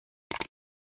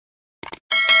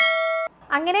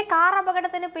അങ്ങനെ കാർ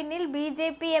അപകടത്തിന് പിന്നിൽ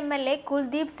ബി.ജെ.പി. എം.എൽ.എ.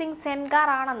 കുൽദീപ് സിംഗ് സെൻഗാർ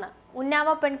ആണെന്ന് ഉന്നാവ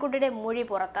പെൺകുട്ടിയുടെ മൊഴി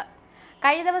പുറത്ത്.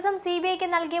 കഴിഞ്ഞ ദിവസം CBIക്ക്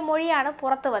നൽകിയ മൊഴിയാണ്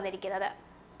പുറത്തു വന്നിരിക്കുന്നത്.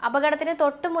 അപകടത്തിന്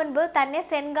തൊട്ടു മുൻപ് തന്നെ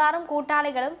സെൻഗാറും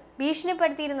കൂട്ടാളികളും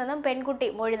ഭീഷണിപ്പെടുത്തിയിരുന്നെന്നും പെൺകുട്ടി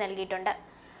മൊഴി നൽകിയിട്ടുണ്ട്.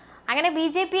 അങ്ങനെ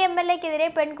ബി.ജെ.പി. എം.എൽ.എക്കെതിരെ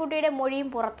പെൺകുട്ടിയുടെ മൊഴിയും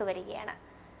പുറത്തു വരികയാണ്.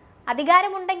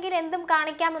 അധികാരമുണ്ടെങ്കിൽ എന്തും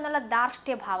കാണിക്കാമെന്നുള്ള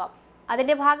ധാർഷ്ട്യഭാവം.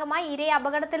 അതിന്റെ ഭാഗമായി ഇരയെ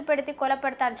അപകടത്തിൽപ്പെടുത്തി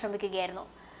കൊലപ്പെടുത്താൻ ശ്രമിക്കുകയായിരുന്നു.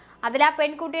 അതിൽ ആ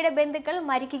പെൺകുട്ടിയുടെ ബന്ധുക്കൾ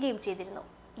മരിക്കുകയും ചെയ്തിരുന്നു.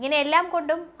 ഇങ്ങനെയെല്ലാം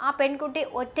കൊണ്ടും ആ പെൺകുട്ടി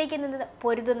ഒറ്റയ്ക്ക് നിന്ന്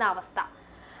പൊരുതുന്ന അവസ്ഥ.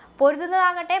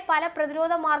 പൊരുതുന്നതാകട്ടെ പല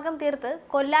പ്രതിരോധ മാർഗം തീർത്ത്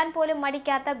കൊല്ലാൻ പോലും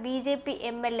മടിക്കാത്ത ബി.ജെ.പി.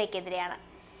 എം.എൽ.എക്കെതിരെയാണ്.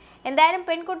 എന്തായാലും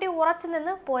പെൺകുട്ടി ഉറച്ചു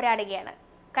നിന്ന് പോരാടുകയാണ്.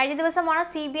 കഴിഞ്ഞ ദിവസമാണ്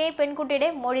CBI പെൺകുട്ടിയുടെ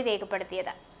മൊഴി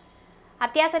രേഖപ്പെടുത്തിയത്.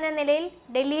 അത്യാസന്ന നിലയിൽ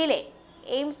ഡൽഹിയിലെ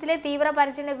എയിംസിലെ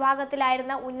തീവ്രപരിചരണ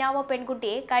വിഭാഗത്തിലായിരുന്ന ഉന്നാവോ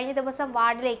പെൺകുട്ടിയെ കഴിഞ്ഞ ദിവസം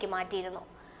വാർഡിലേക്ക് മാറ്റിയിരുന്നു.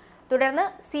 തുടർന്ന്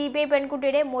CBI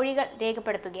പെൺകുട്ടിയുടെ മൊഴികൾ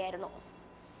രേഖപ്പെടുത്തുകയായിരുന്നു.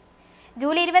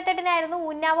 ജൂലൈ 28-നായിരുന്നു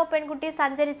ഉന്നാവോ പെൺകുട്ടി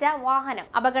സഞ്ചരിച്ച വാഹനം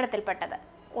അപകടത്തിൽപ്പെട്ടത്.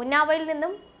 ഉന്നാവോയിൽ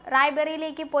നിന്നും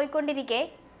റായ്ബറയിലേക്ക് പോയിക്കൊണ്ടിരിക്കെ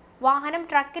വാഹനം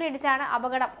ട്രക്കിലിടിച്ചാണ്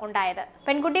അപകടം ഉണ്ടായത്.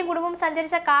 പെൺകുട്ടിയും കുടുംബം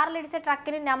സഞ്ചരിച്ച കാറിലിടിച്ച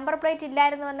ട്രക്കിന് നമ്പർ പ്ലേറ്റ്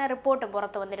ഇല്ലായിരുന്നുവെന്ന റിപ്പോർട്ടും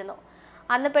പുറത്തു വന്നിരുന്നു.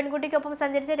 അന്ന് പെൺകുട്ടിക്കൊപ്പം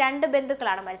സഞ്ചരിച്ച 2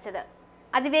 ബന്ധുക്കളാണ് മരിച്ചത്.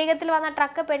 അതിവേഗത്തിൽ വന്ന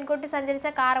ട്രക്ക് പെൺകുട്ടി സഞ്ചരിച്ച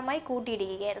കാറുമായി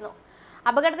കൂട്ടിയിടിക്കുകയായിരുന്നു.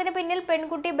 അപകടത്തിന് പിന്നിൽ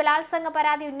പെൺകുട്ടി ബലാത്സംഗ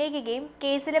പരാതി ഉന്നയിക്കുകയും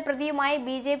കേസിലെ പ്രതിയുമായ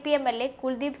ബി.ജെ.പി. എം.എൽ.എ.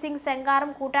 കുൽദീപ് സിംഗ്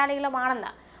സെൻഗാറും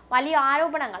കൂട്ടാളികളുമാണെന്ന് വലിയ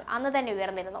ആരോപണങ്ങൾ അന്ന് തന്നെ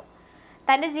ഉയർന്നിരുന്നു.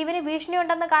 തന്റെ ജീവന്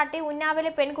ഭീഷണിയുണ്ടെന്ന് കാട്ടി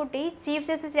ഉന്നാവിലെ പെൺകുട്ടി ചീഫ്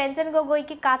ജസ്റ്റിസ് രഞ്ജൻ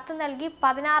ഗൊഗോയ്ക്ക് കത്ത് നൽകി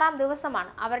 16-ാം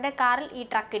ദിവസമാണ് അവരുടെ കാറിൽ ഈ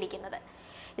ട്രക്ക് ഇടിക്കുന്നത്.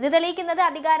 ഇത് തെളിയിക്കുന്നത്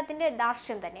അധികാരത്തിന്റെ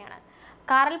ധാർഷ്ട്യം തന്നെയാണ്.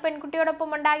 കാറിൽ പെൺകുട്ടിയോടൊപ്പം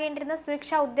ഉണ്ടാകേണ്ടിരുന്ന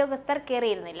സുരക്ഷാ ഉദ്യോഗസ്ഥർ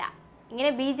കയറിയിരുന്നില്ല.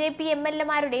 ഇങ്ങനെ ബി.ജെ.പി.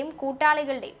 എം.എൽ.എമാരുടെയും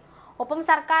കൂട്ടാളികളുടെയും ഒപ്പം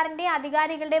സർക്കാരിന്റെ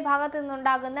അധികാരികളുടെ ഭാഗത്തു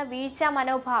നിന്നുണ്ടാകുന്ന വീഴ്ച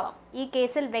മനോഭാവം ഈ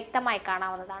കേസിൽ വ്യക്തമായി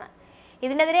കാണാവുന്നതാണ്.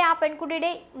 ഇതിനെതിരെ ആ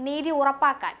പെൺകുട്ടിയുടെ നീതി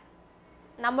ഉറപ്പാക്കാൻ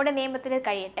നമ്മുടെ നിയമത്തിന്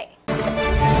കഴിയട്ടെ.